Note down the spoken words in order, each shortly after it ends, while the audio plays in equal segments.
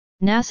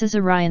NASA's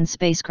Orion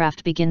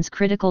spacecraft begins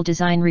critical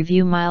design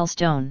review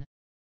milestone.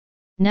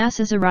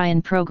 NASA's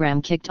Orion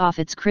program kicked off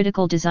its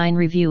critical design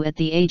review at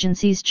the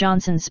agency's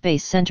Johnson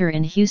Space Center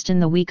in Houston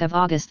the week of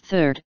August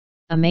 3,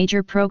 a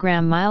major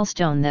program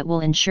milestone that will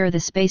ensure the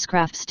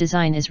spacecraft's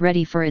design is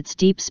ready for its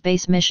deep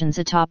space missions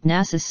atop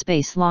NASA's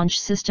Space Launch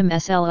System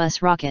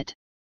 (SLS) rocket.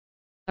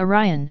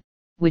 Orion,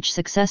 which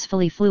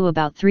successfully flew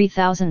about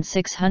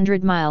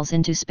 3,600 miles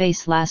into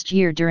space last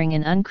year during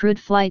an uncrewed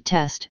flight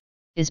test,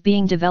 is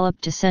being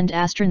developed to send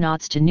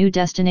astronauts to new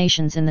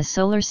destinations in the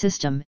solar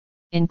system,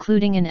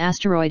 including an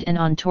asteroid and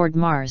on toward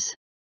Mars.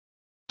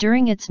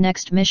 During its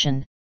next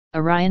mission,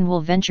 Orion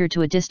will venture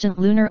to a distant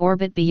lunar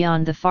orbit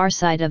beyond the far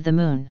side of the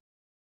Moon.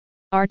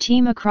 Our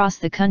team across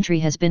the country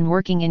has been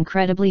working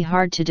incredibly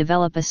hard to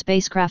develop a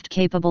spacecraft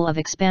capable of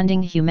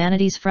expanding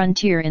humanity's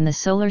frontier in the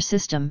solar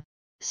system,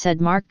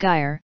 said Mark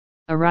Geyer,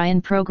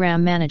 Orion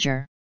Program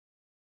Manager.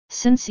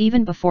 Since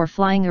even before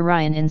flying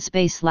Orion in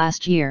space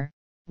last year,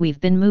 we've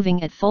been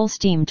moving at full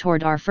steam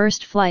toward our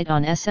first flight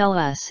on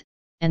SLS,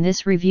 and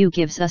this review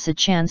gives us a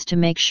chance to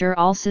make sure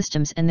all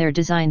systems and their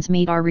designs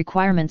meet our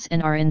requirements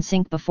and are in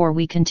sync before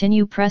we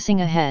continue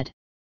pressing ahead.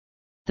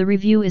 The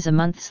review is a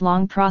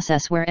months-long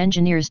process where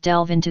engineers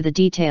delve into the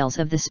details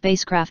of the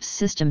spacecraft's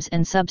systems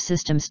and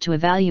subsystems to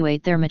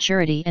evaluate their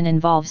maturity and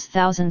involves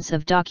thousands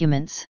of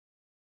documents.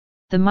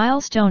 The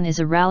milestone is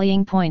a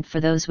rallying point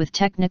for those with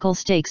technical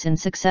stakes in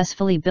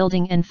successfully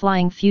building and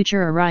flying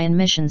future Orion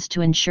missions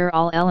to ensure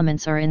all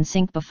elements are in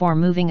sync before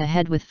moving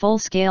ahead with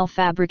full-scale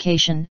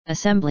fabrication,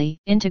 assembly,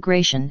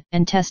 integration,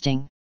 and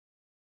testing.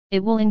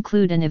 It will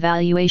include an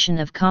evaluation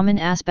of common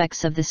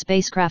aspects of the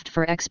spacecraft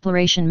for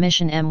exploration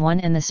mission M1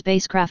 and the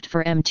spacecraft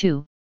for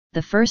M2,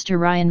 the first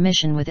Orion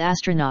mission with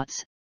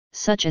astronauts,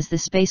 such as the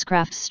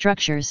spacecraft's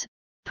structures,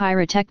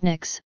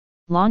 pyrotechnics,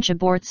 launch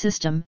abort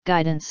system,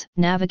 guidance,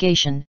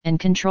 navigation, and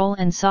control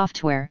and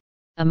software,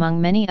 among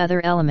many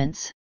other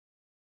elements.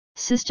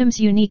 Systems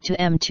unique to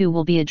M2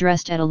 will be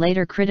addressed at a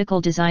later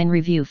critical design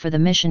review for the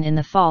mission in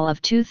the fall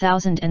of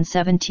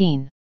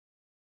 2017.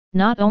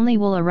 Not only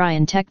will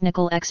Orion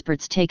technical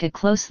experts take a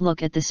close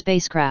look at the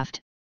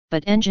spacecraft,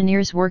 but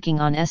engineers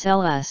working on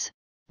SLS,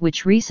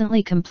 which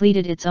recently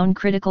completed its own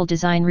critical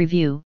design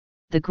review,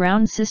 the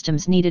ground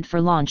systems needed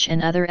for launch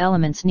and other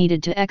elements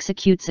needed to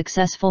execute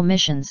successful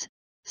missions,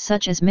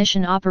 such as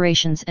mission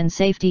operations and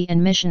safety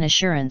and mission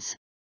assurance,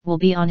 will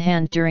be on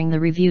hand during the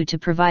review to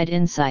provide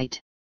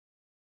insight.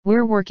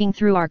 We're working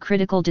through our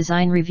critical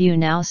design review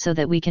now so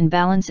that we can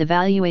balance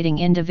evaluating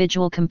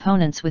individual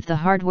components with the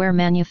hardware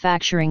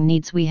manufacturing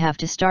needs we have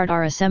to start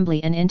our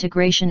assembly and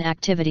integration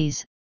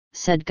activities,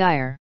 said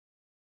Geyer.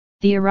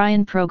 The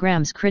Orion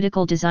program's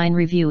critical design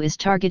review is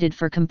targeted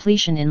for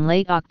completion in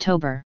late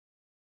October.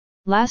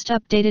 Last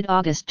updated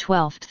August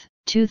 12,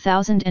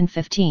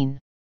 2015.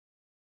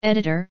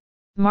 Editor,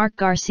 Mark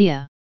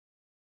Garcia.